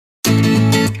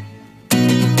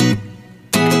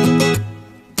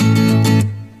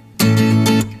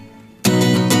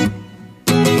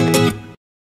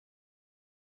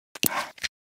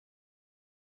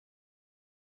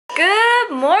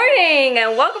morning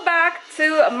and welcome back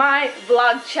to my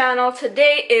vlog channel.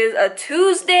 Today is a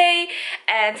Tuesday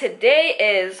and today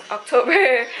is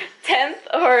October 10th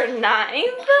or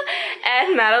 9th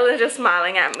and Madeline is just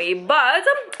smiling at me, but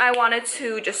I wanted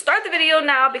to just start the video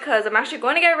now because I'm actually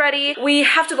going to get ready. We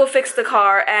have to go fix the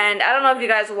car, and I don't know if you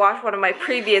guys watched one of my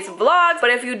previous vlogs, but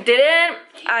if you didn't,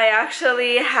 I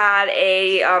actually had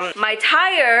a my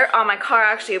tire on my car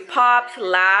actually popped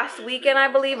last weekend, I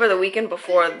believe, or the weekend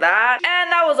before that,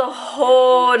 and that was a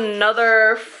whole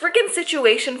nother freaking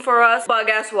situation for us. But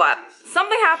guess what?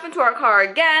 Something happened to our car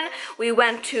again. We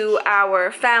went to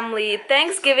our family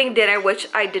Thanksgiving dinner, which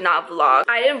I did not vlog.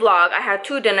 I didn't vlog. I had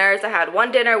two dinners. I had one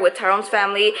dinner with Tyrome's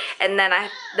family, and then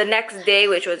the next day,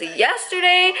 which was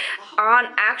yesterday, on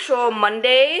actual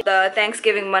Monday, the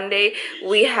Thanksgiving Monday,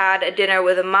 we had a dinner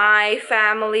with my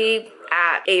family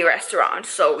at a restaurant.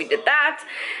 So we did that,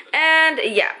 and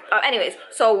yeah, anyways,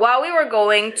 so while we were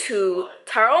going to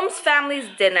Tyrome's family's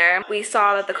dinner, we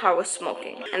saw that the car was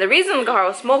smoking, and the reason the car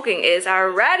was smoking is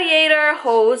our radiator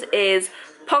hose is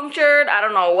punctured. I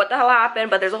don't know what the hell happened,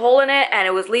 but there's a hole in it and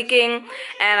it was leaking,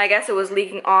 and I guess it was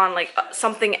leaking on like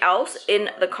something else in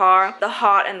the car. The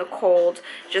hot and the cold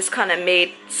just kind of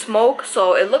made smoke,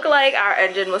 so it looked like our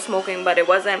engine was smoking, but it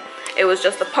wasn't. It was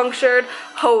just the punctured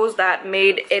hose that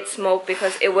made it smoke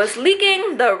because it was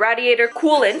leaking. The radiator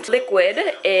coolant liquid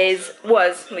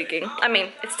was leaking. I mean,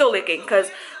 it's still leaking because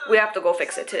we have to go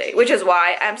fix it today, which is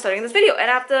why I'm starting this video,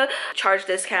 and I have to charge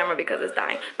this camera because it's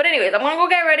dying. But anyways, I'm gonna go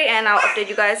get ready and I'll update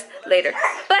you guys later.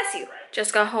 Bless you.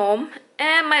 Just got home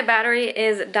and my battery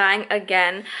is dying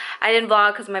again. I didn't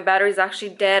vlog because my battery is actually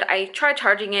dead. I tried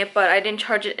charging it, but I didn't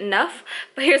charge it enough.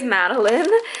 But here's Madeline.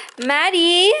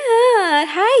 Maddie,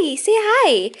 hi, say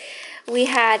hi. We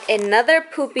had another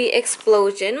poopy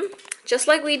explosion, just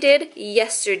like we did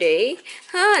yesterday.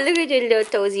 Look at your little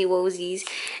toesy woesies.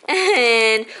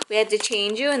 And we had to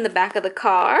change you in the back of the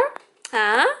car.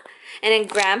 And then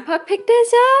Grandpa picked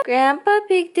us up. Grandpa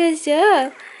picked us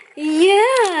up.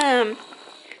 Yeah.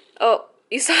 Oh,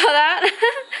 you saw that?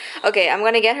 Okay, I'm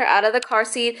gonna get her out of the car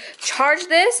seat, charge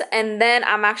this, and then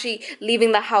I'm actually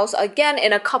leaving the house again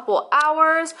in a couple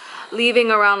hours,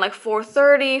 leaving around like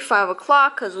 4:30, 5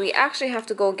 o'clock, because we actually have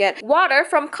to go get water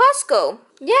from Costco.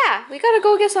 Yeah, we gotta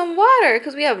go get some water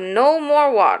because we have no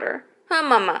more water. Huh,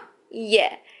 Mama?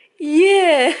 Yeah.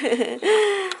 Yeah.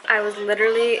 I was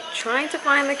literally trying to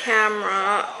find the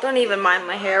camera. Don't even mind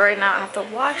my hair right now. I have to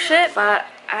wash it, but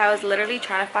I was literally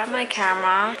trying to find my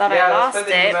camera. Thought I lost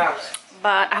it,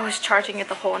 but I was charging it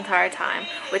the whole entire time,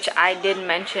 which I did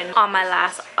mention on my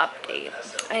last update.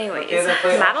 Anyways,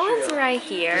 Madeline right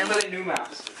here.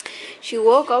 She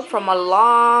woke up from a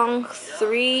long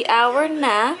 3-hour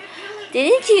nap.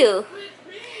 Didn't you?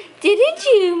 Didn't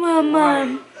you,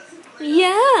 Mama?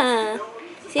 Yeah.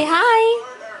 Say hi.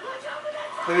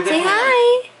 Say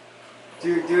hi.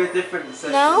 Do a different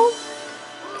session. No?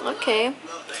 Okay.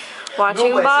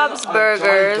 Watching Bob's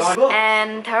Burgers,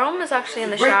 and Tyrome is actually in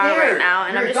the shower right now,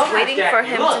 and I'm just waiting for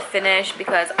him to finish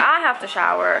because I have to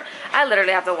shower. I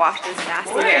literally have to wash this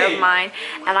nasty hair of mine,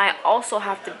 and I also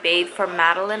have to bathe for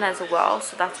Madeline as well,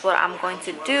 so that's what I'm going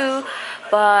to do.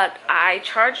 But I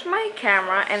charged my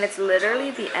camera, and it's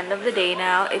literally the end of the day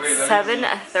now. It's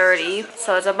 7:30,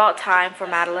 so it's about time for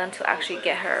Madeline to actually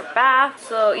get her bath.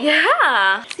 So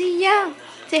yeah, see ya,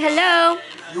 say hello.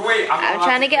 I'm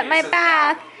trying to get my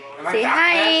bath. Say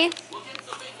hi.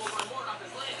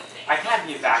 I can't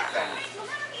be back then.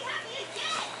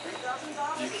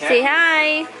 You can't. Say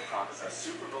hi.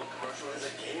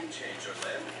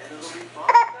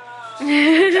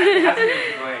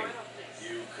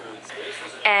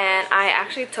 And I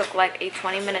actually took like a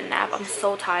 20-minute nap. I'm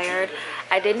so tired.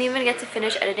 I didn't even get to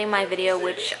finish editing my video,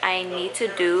 which I need to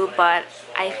do, but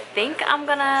I think I'm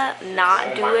gonna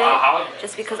not do it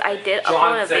just because I did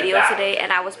upload a video today,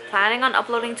 and I was planning on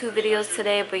uploading 2 videos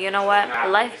today, but you know what?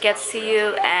 Life gets to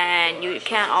you and you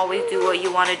can't always do what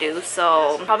you want to do,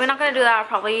 so I'm probably not gonna do that. I'll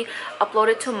probably upload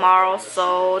it tomorrow.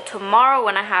 So tomorrow,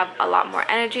 when I have a lot more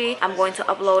energy, I'm going to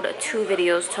upload 2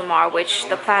 videos tomorrow, which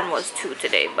the plan was 2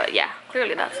 today, but yeah,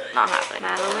 clearly that's not happening.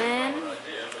 Madeline,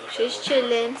 she's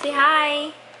chilling. Say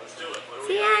hi.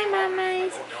 Say hi,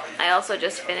 mamas. I also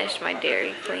just finished my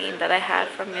Dairy Queen that I had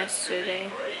from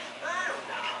yesterday.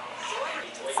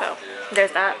 So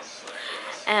there's that.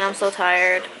 And I'm so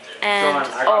tired. And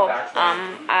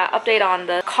update on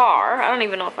the car. I don't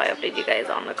even know if I updated you guys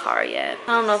on the car yet.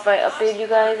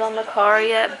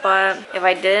 But if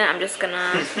I didn't, I'm just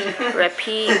gonna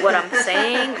repeat what I'm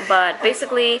saying. But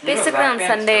basically on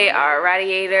Sunday our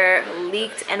radiator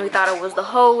leaked and we thought it was the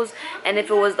hose, and if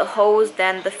it was the hose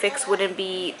then the fix wouldn't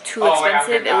be too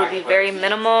expensive. It would be very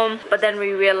minimal. But then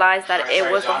we realized that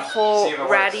it was the whole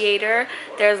radiator.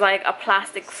 There's like a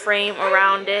plastic frame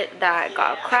around it that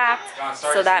got cracked,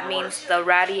 so that means the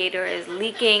radiator is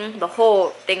leaking, the whole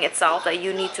thing itself that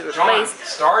you need to replace.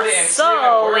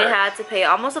 So we had to pay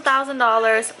almost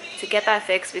 $1,000 to get that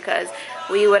fixed, because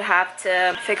we would have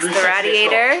to fix the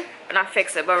radiator, not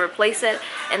fix it but replace it,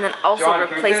 and then also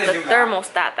replace the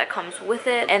thermostat that comes with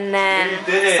it, and then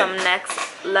some next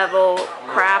level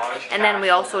crap, and then we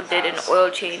also did an oil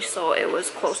change, so it was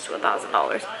close to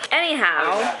 $1,000.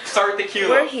 Anyhow,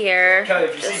 we're here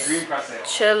just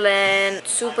chilling,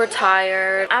 super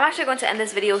tired. I'm actually going to end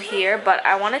this video here, but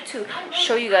I wanted to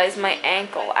show you guys my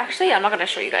ankle. Actually, I'm not going to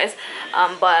show you guys,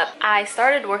 but I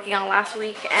started working out last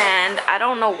week and I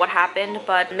don't know what happened,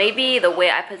 but maybe the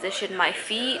way I positioned my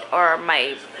feet or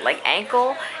my like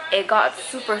ankle, it got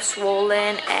super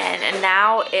swollen, and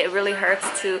now it really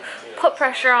hurts to put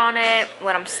pressure on it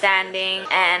when I'm standing,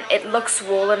 and it looks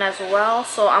swollen as well.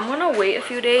 So I'm gonna wait a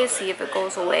few days, see if it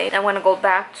goes away. Then I'm gonna go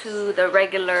back to the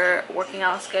regular working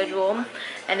out schedule,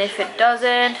 and if it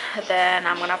doesn't, then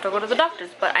I'm gonna have to go to the doctor's,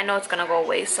 but I know it's gonna go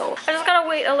away, so I just gotta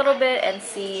wait a little bit and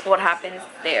see what happens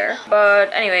there.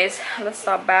 But anyways, let's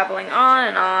stop babbling on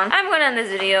and on. I'm gonna end this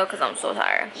video because I'm so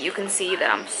tired. You can see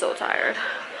that I'm so tired.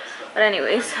 But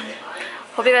anyways,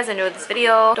 hope you guys enjoyed this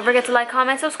video. Don't forget to like,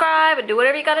 comment, subscribe, and do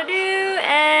whatever you gotta do,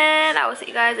 and I will see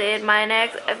you guys in my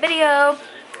next video.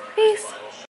 Peace.